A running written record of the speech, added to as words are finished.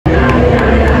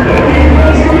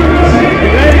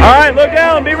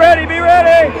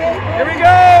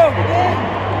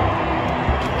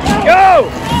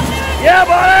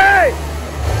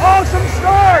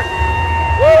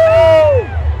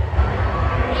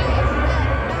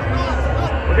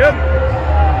Good.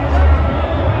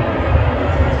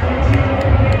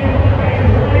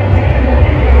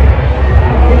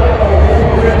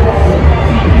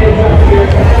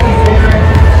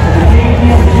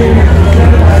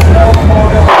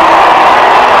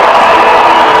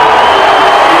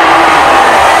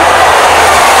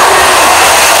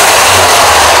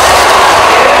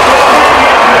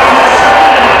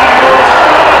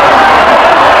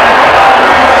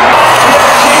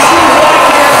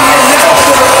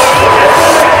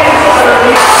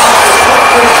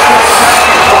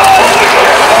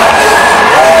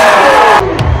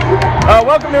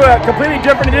 Welcome to a completely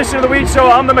different edition of the Weege Show.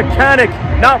 I'm the mechanic.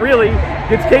 Not really.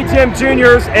 It's KTM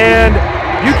Juniors, and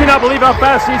you cannot believe how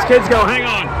fast these kids go. Hang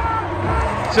on.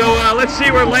 So let's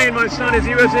see where Lane, my son, is.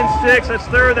 He was in 6th, that's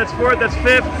 3rd, that's 4th, that's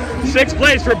 5th. 6th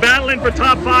place. We're battling for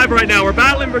top 5 right now. We're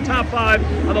battling for top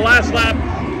 5 on the last lap.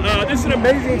 This is an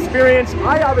amazing experience.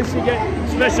 I obviously get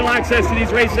special access to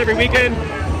these races every weekend.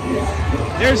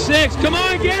 There's 6. Come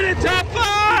on, get it, top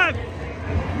 5!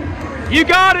 You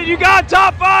got it, you got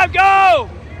top 5, go!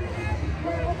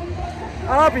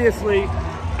 Obviously,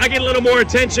 I get a little more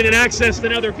attention and access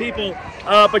than other people,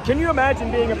 but can you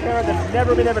imagine being a parent that's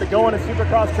never been able to go on a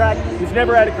Supercross track, who's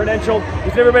never had a credential,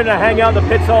 who's never been able to hang out in the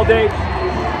pits all day?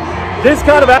 This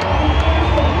kind of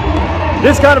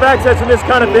access and this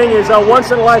kind of thing is once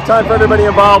in a lifetime for everybody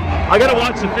involved. I gotta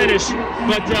watch the finish,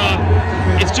 but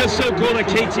it's just so cool that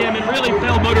KTM and really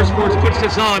Fell Motorsports puts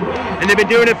this on, and they've been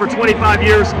doing it for 25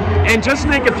 years. And just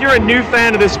think, if you're a new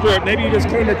fan of this sport, maybe you just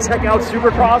came to check out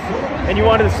Supercross and you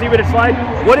wanted to see what it's like,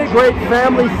 what a great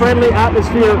family-friendly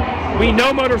atmosphere. We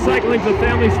know motorcycling is a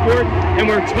family sport, and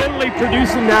we're totally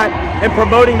producing that and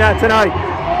promoting that tonight.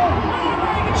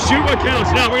 Shoot what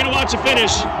counts. Now we're gonna watch the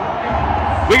finish.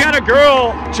 We got a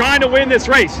girl trying to win this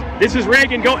race. This is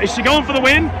Reagan. Is she going for the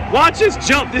win? Watch this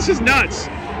jump. This is nuts.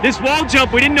 This wall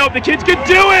jump, we didn't know if the kids could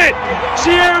do it.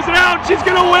 She airs it out. She's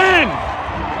going to win.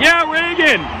 Yeah,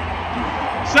 Reagan.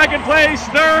 2nd place,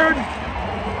 3rd,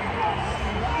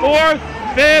 4th,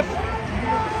 5th.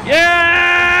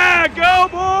 Yeah, go,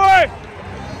 boy.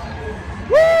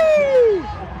 Woo!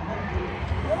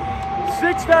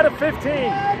 6th out of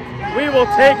 15. We will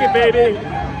take it, baby.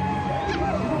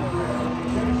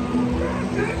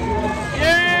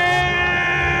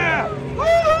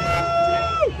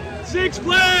 6th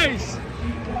place!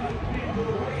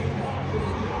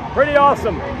 Pretty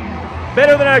awesome.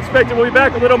 Better than I expected. We'll be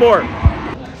back a little more.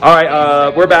 All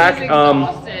right, we're back.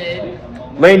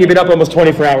 Lane, you've been up almost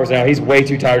 24 hours now. He's way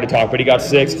too tired to talk, but he got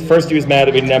 6th. First, he was mad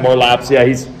that we didn't have more laps. Yeah,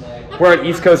 we're on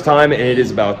East Coast time, and it is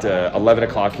about 11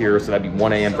 o'clock here, so that'd be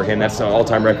 1 a.m. for him. That's an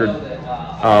all-time record.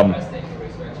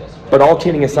 But all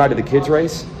kidding aside of the kids'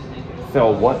 race,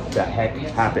 Phil, what the heck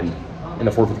happened in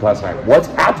the 4th class night? What's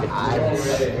happened?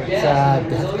 It's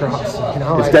death cross. You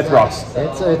know, it's death cross.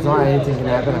 It's not anything can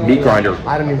happen. I mean, meat grinder.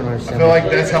 I don't even understand. I feel like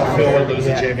that's how Phil would lose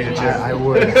a championship. I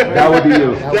would. That would be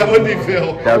you. That would be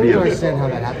Phil. That would be you. I don't understand how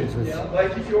that happens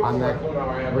on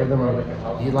that rhythm of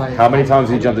Eli. How many times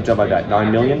did he jump the jump like that?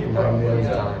 9 million? 9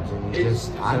 million times. And you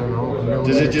just, I don't know.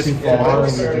 Does it just fall?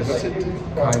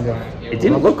 Kind of. It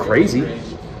didn't look crazy.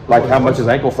 Like how much his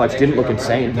ankle flex didn't look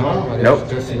insane. No, but nope. It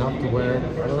was just enough to where,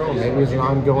 I don't know, maybe it was an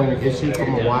ongoing issue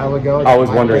from a while ago. I was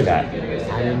wondering that.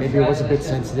 I mean, maybe it was a bit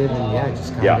sensitive, and yeah,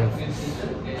 just kind of,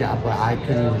 yeah, but I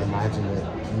couldn't even imagine that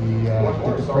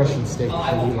the depression state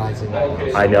for realizing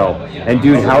that. I know. And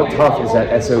dude, how tough is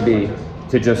that SOB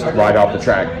to just ride off the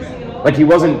track? Like he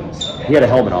had a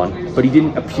helmet on, but he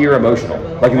didn't appear emotional.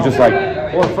 Like he was just like,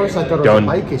 well, at first I thought it was a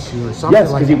bike issue or something.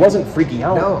 Yes, because he wasn't freaking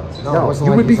out. No, it wasn't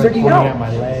you like would be freaking out. At my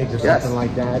leg or something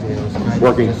like that. It was kind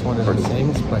working. Of just one of those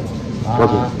things, but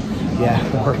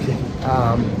yeah, working.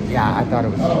 Yeah, I thought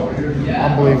it was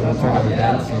unbelievable turn of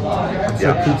events. And I'm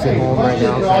sure Pete's at home right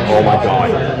now. So oh my God.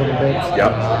 A little bit.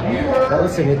 Yep. But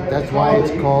listen, that's why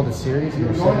it's called a series.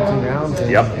 There's 17 rounds,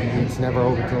 and, yep. And it's never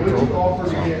over till it's over.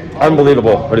 So.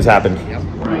 Unbelievable what has happened. Yep.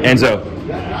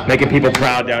 Enzo, making people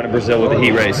proud down in Brazil with the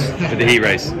heat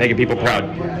race. Making people proud.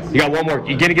 You got one more.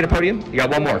 You gonna get a podium? You got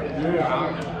one more.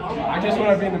 I just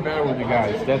want to be in the battle with you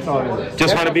guys. That's all it is.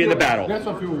 Just want to be in the battle. That's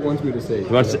what people want me to say.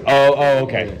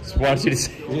 Okay. Just wants you to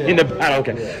say in the battle.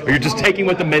 Okay. Or you're just taking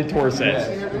what the mentor says.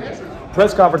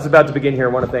 Press conference is about to begin here.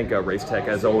 I want to thank Race Tech,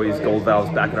 as always. Gold Valves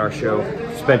back in our show.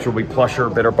 Suspension will be plusher,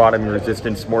 better bottom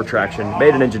resistance, more traction.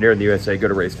 Made and engineered in the USA. Go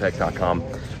to racetech.com.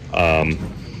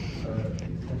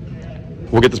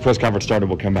 We'll get this press conference started.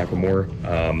 We'll come back with more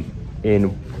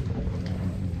in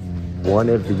one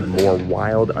of the more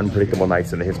wild, unpredictable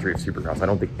nights in the history of Supercross. I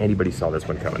don't think anybody saw this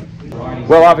one coming.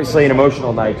 Well, obviously an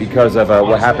emotional night because of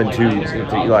what happened to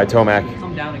Eli Tomac.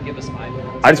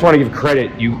 I just want to give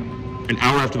credit. an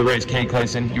hour after the race, Kate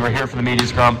Clayson, you were here for the media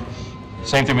scrum.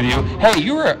 Same thing with you. Hey,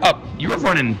 you were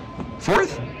running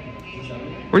 4th?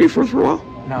 Weren't you 4th for a while?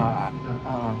 No,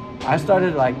 I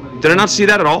started like. Did I not see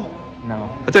that at all? No.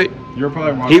 I thought You're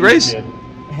probably watching. heat race?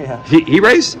 Yeah. He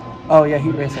raced? Oh yeah,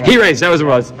 heat race. Heat race, that was what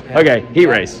it was. Yeah. Okay, heat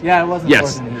race. Yeah, it wasn't.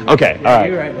 Yes. Heat race. Okay, Yeah, all right.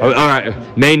 you're right. Oh, all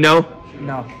right. Maine, no?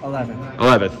 No, 11th.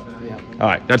 11th. Yeah. All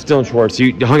right, that's Dylan Schwartz.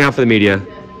 You hung out for the media.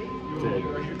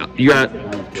 You got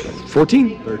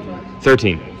 14?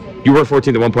 13. You were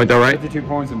 14th at one point, though, right? 52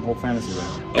 points in whole fantasy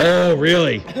round. Oh,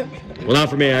 really? Well, not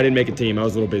for me. I didn't make a team. I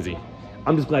was a little busy.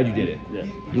 I'm just glad you did it. Yeah.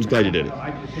 I'm just glad you did it.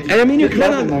 And I mean, you're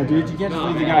kind of. Dude, you can't just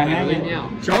leave the guy hanging.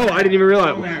 Oh, I didn't even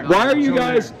realize. Why are you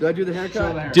guys? Do I do the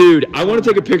haircut? Dude, I want to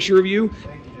take a picture of you.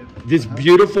 This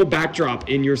beautiful backdrop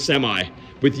in your semi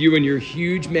with you and your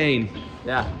huge mane.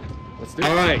 Yeah. Let's do it.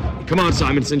 All right, come on,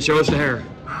 Simonson, show us the hair.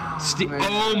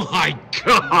 Oh my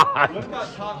God!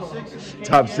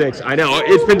 Top 6. I know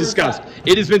it's been discussed.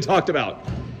 It has been talked about.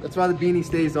 That's why the beanie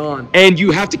stays on. And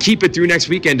you have to keep it through next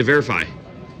weekend to verify.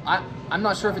 I'm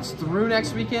not sure if it's through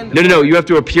next weekend. No. You have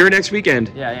to appear next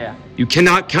weekend. Yeah. You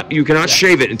cannot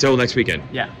shave it until next weekend.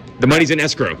 Yeah. The money's in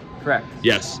escrow. Correct.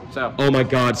 Yes. So. Oh my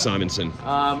God, Simonson.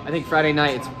 I think Friday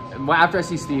night. After I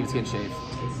see Steve, it's getting shaved.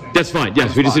 That's fine.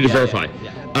 Yes, we just need to verify.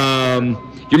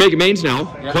 You're making mains now,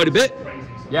 quite a bit.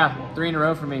 Yeah, 3 in a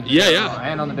row for me. Yeah.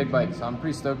 And on the big bike, so I'm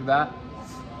pretty stoked with that.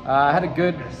 I had a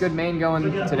good main going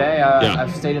today.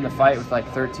 I've stayed in the fight with like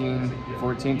 13,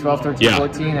 14, 12, 13,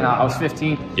 14, and I was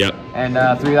 15th. Yep.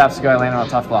 And 3 laps ago, I landed on a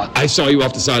tough block. I saw you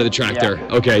off the side of the track there.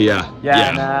 Okay, yeah.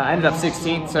 And I ended up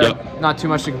 16th, so not too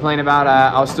much to complain about.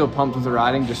 I was still pumped with the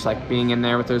riding, just like being in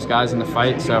there with those guys in the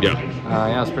fight. So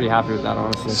I was pretty happy with that,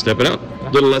 honestly. Step it up. A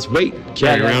little less weight,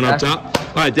 carry around up top.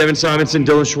 All right, Devin Simonson,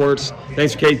 Dylan Schwartz.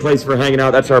 Thanks for Kate Place for hanging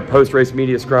out. That's our post-race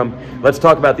media scrum. Let's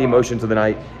talk about the emotions of the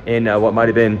night and what might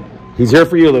have been. He's here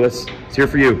for you, Lewis. He's here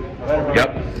for you.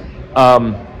 Yep.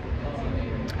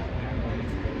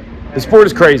 The sport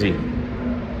is crazy.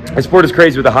 The sport is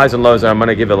crazy with the highs and lows, and I'm going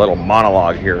to give a little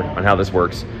monologue here on how this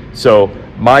works. So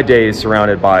my day is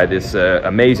surrounded by this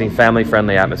amazing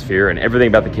family-friendly atmosphere, and everything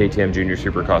about the KTM Junior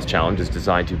Supercross Challenge is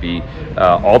designed to be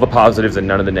all the positives and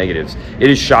none of the negatives. It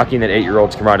is shocking that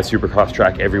 8-year-olds can ride a Supercross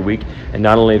track every week, and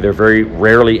not only are there very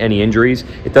rarely any injuries,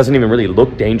 it doesn't even really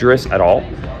look dangerous at all.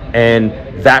 And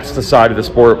that's the side of the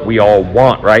sport we all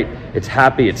want, right? It's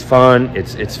happy, it's fun,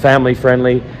 it's family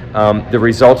friendly. The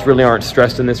results really aren't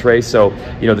stressed in this race. So,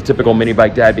 you know, the typical mini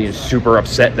bike dad being super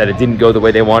upset that it didn't go the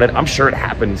way they wanted. I'm sure it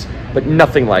happens, but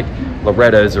nothing like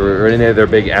Loretta's or any of their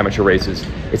big amateur races.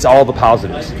 It's all the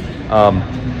positives.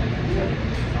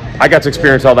 I got to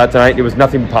experience all that tonight. It was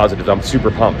nothing but positive. I'm super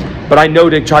pumped. But I know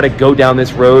to try to go down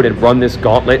this road and run this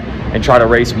gauntlet and try to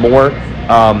race more,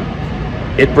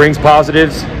 it brings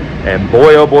positives, and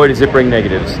boy, oh boy, does it bring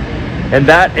negatives. And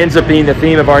that ends up being the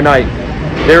theme of our night.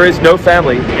 There is no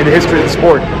family in the history of the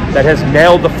sport that has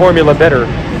nailed the formula better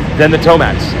than the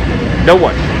Tomacs. No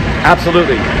one.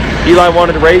 Absolutely. Eli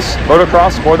wanted to race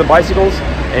motocross more than bicycles,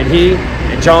 and he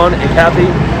and John and Kathy,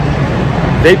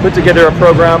 they put together a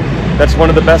program that's one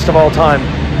of the best of all time.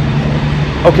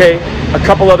 Okay, a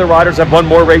couple other riders have won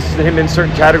more races than him in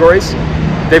certain categories.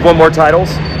 They've won more titles.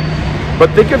 But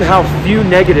think of how few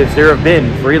negatives there have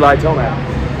been for Eli Tomac.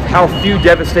 How few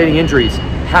devastating injuries.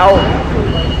 How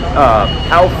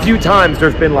few times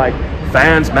there's been like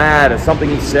fans mad at something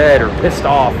he said or pissed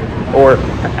off. Or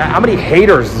how many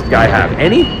haters does this guy have?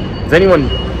 Any? Does anyone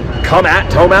come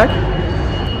at Tomac?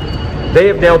 They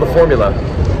have nailed the formula.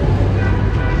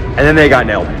 And then they got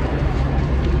nailed.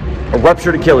 A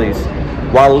ruptured Achilles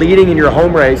while leading in your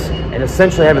home race and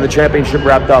essentially having the championship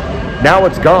wrapped up. Now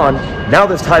it's gone. Now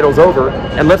this title's over.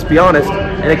 And let's be honest,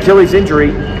 an Achilles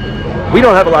injury, we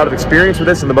don't have a lot of experience with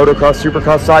this in the Motocross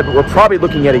Supercross side, but we're probably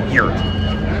looking at a year.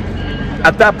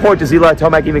 At that point, does Eli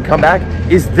Tomac even come back?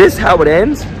 Is this how it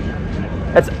ends?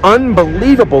 That's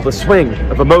unbelievable, the swing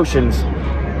of emotions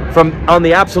from on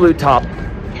the absolute top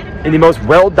in the most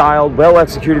well-dialed,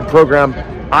 well-executed program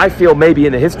I feel maybe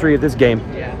in the history of this game.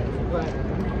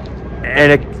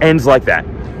 And it ends like that.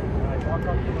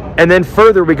 And then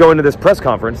further we go into this press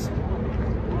conference.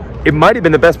 It might have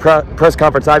been the best press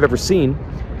conference I've ever seen,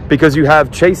 because you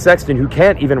have Chase Sexton, who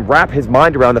can't even wrap his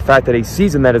mind around the fact that a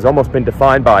season that has almost been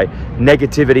defined by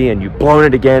negativity and you've blown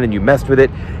it again and you messed with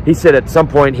it. He said at some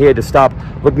point he had to stop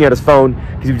looking at his phone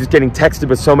because he was just getting texted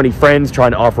with so many friends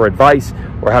trying to offer advice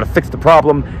or how to fix the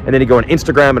problem. And then he'd go on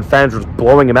Instagram and fans were just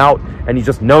blowing him out, and he's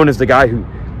just known as the guy who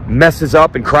messes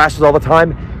up and crashes all the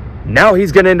time. Now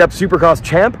he's going to end up Supercross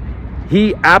champ.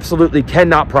 He absolutely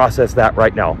cannot process that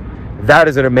right now. That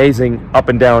is an amazing up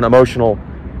and down emotional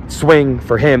swing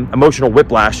for him, emotional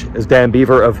whiplash, as Dan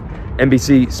Beaver of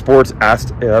NBC Sports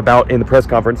asked about in the press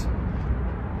conference.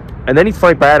 And then he's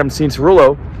flanked by Adam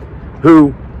Cianciarulo,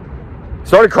 who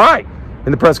started crying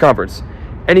in the press conference.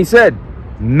 And he said,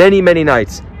 many, many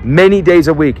nights, many days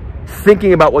a week,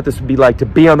 thinking about what this would be like to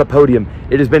be on the podium.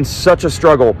 It has been such a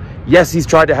struggle. Yes, he's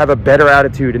tried to have a better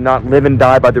attitude and not live and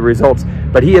die by the results,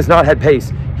 but he has not had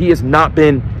pace. He has not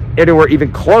been anywhere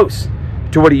even close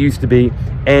to what he used to be,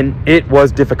 and it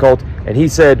was difficult. And he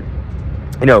said,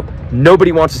 you know,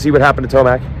 nobody wants to see what happened to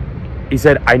Tomac. He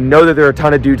said, I know that there are a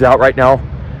ton of dudes out right now,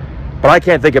 but I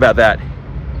can't think about that.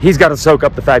 He's got to soak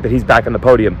up the fact that he's back on the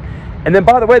podium. And then,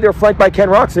 by the way, they're flanked by Ken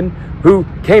Roczen, who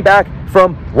came back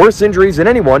from worse injuries than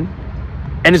anyone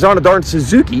and is on a darn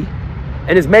Suzuki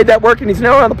and has made that work, and he's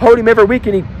now on the podium every week.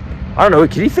 And I don't know,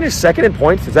 can he finish second in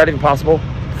points? Is that even possible?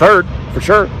 Third, for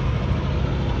sure.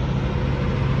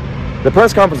 The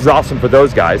press conference is awesome for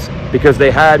those guys because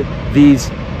they had these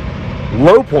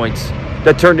low points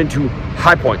that turned into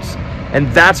high points.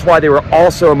 And that's why they were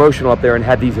all so emotional up there and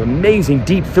had these amazing,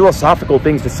 deep, philosophical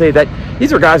things to say, that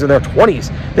these are guys in their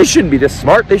 20s. They shouldn't be this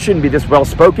smart. They shouldn't be this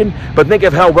well-spoken. But think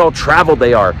of how well-traveled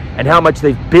they are and how much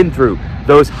they've been through,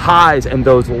 those highs and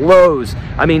those lows.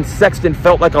 I mean, Sexton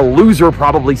felt like a loser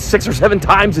probably 6 or 7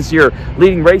 times this year,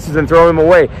 leading races and throwing them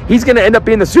away. He's going to end up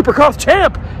being the Supercross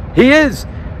champ. He is.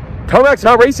 Tomac's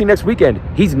not racing next weekend.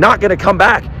 He's not going to come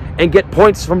back and get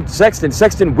points from Sexton.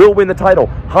 Sexton will win the title.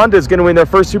 Honda's going to win their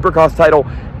first Supercross title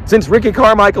since Ricky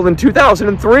Carmichael in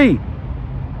 2003.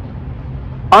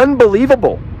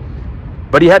 Unbelievable.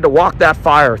 But he had to walk that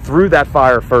fire, through that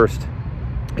fire first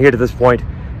to get to this point.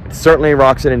 Certainly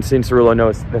Roczen and Cianciarulo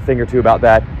knows a thing or two about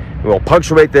that. We'll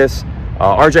punctuate this.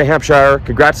 RJ Hampshire,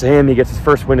 congrats to him. He gets his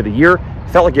first win of the year.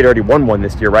 Felt like he'd already won one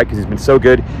this year, right? Because he's been so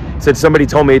good. Said somebody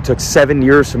told me it took 7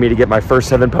 years for me to get my first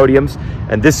 7 podiums,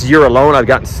 and this year alone I've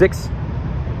gotten 6.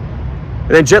 And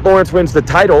then Jet Lawrence wins the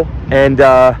title, and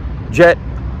Jet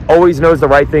always knows the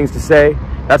right things to say.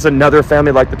 That's another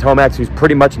family like the Tomacs who's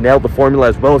pretty much nailed the formula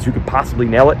as well as you could possibly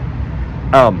nail it.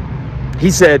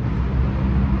 He said,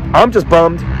 I'm just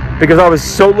bummed because I was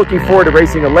so looking forward to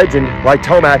racing a legend like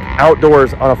Tomac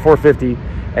outdoors on a 450,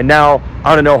 and now,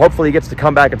 I don't know, hopefully he gets to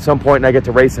come back at some point and I get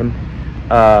to race him.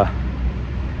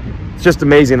 It's just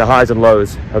amazing, the highs and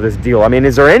lows of this deal. I mean,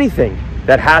 is there anything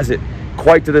that has it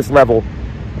quite to this level?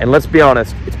 And let's be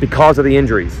honest, it's because of the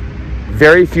injuries.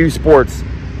 Very few sports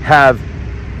have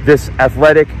this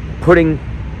athletic, putting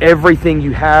everything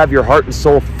you have, your heart and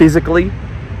soul, physically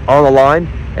on the line.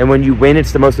 And when you win,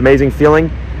 it's the most amazing feeling.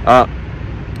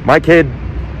 My kid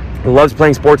loves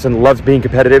playing sports and loves being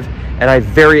competitive, and I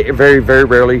very, very, very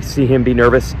rarely see him be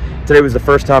nervous. Today was the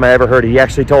first time I ever heard it. He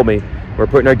actually told me, we're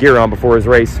putting our gear on before his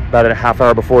race, about a half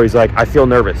hour before, he's like, I feel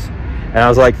nervous. And I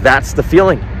was like, that's the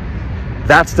feeling.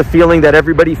 That's the feeling that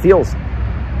everybody feels.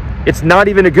 It's not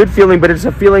even a good feeling, but it's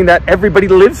a feeling that everybody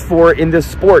lives for in this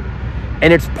sport.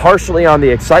 And it's partially on the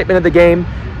excitement of the game,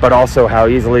 but also how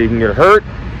easily you can get hurt.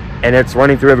 And it's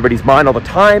running through everybody's mind all the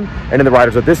time. And then the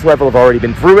riders at this level have already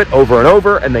been through it over and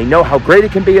over, and they know how great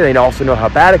it can be, and they also know how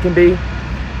bad it can be.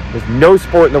 There's no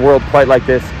sport in the world quite like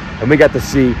this, and we got to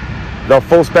see the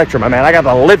full spectrum. I mean, I got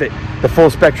to live it, the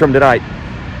full spectrum tonight.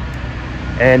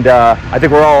 And I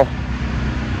think we're all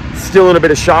still in a bit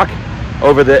of shock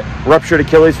over the ruptured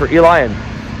Achilles for Eli,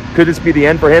 and could this be the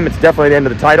end for him? It's definitely the end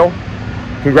of the title.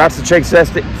 Congrats to Chase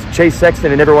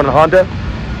Sexton and everyone at Honda.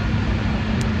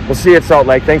 We'll see you at Salt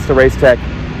Lake. Thanks to Race Tech.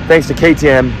 Thanks to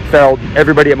KTM, Feld,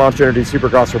 everybody at Monster Energy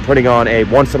Supercross for putting on a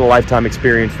once-in-a-lifetime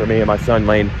experience for me and my son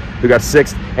Lane, who got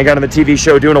 6th and got on the TV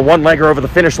show doing a one-legger over the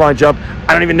finish line jump.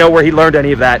 I don't even know where he learned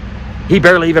any of that. He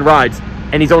barely even rides,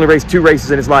 and he's only raced 2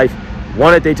 races in his life,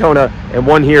 one at Daytona and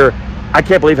one here. I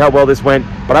can't believe how well this went,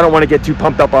 but I don't want to get too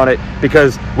pumped up on it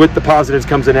because with the positives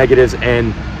comes the negatives,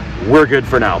 and we're good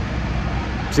for now.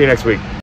 See you next week.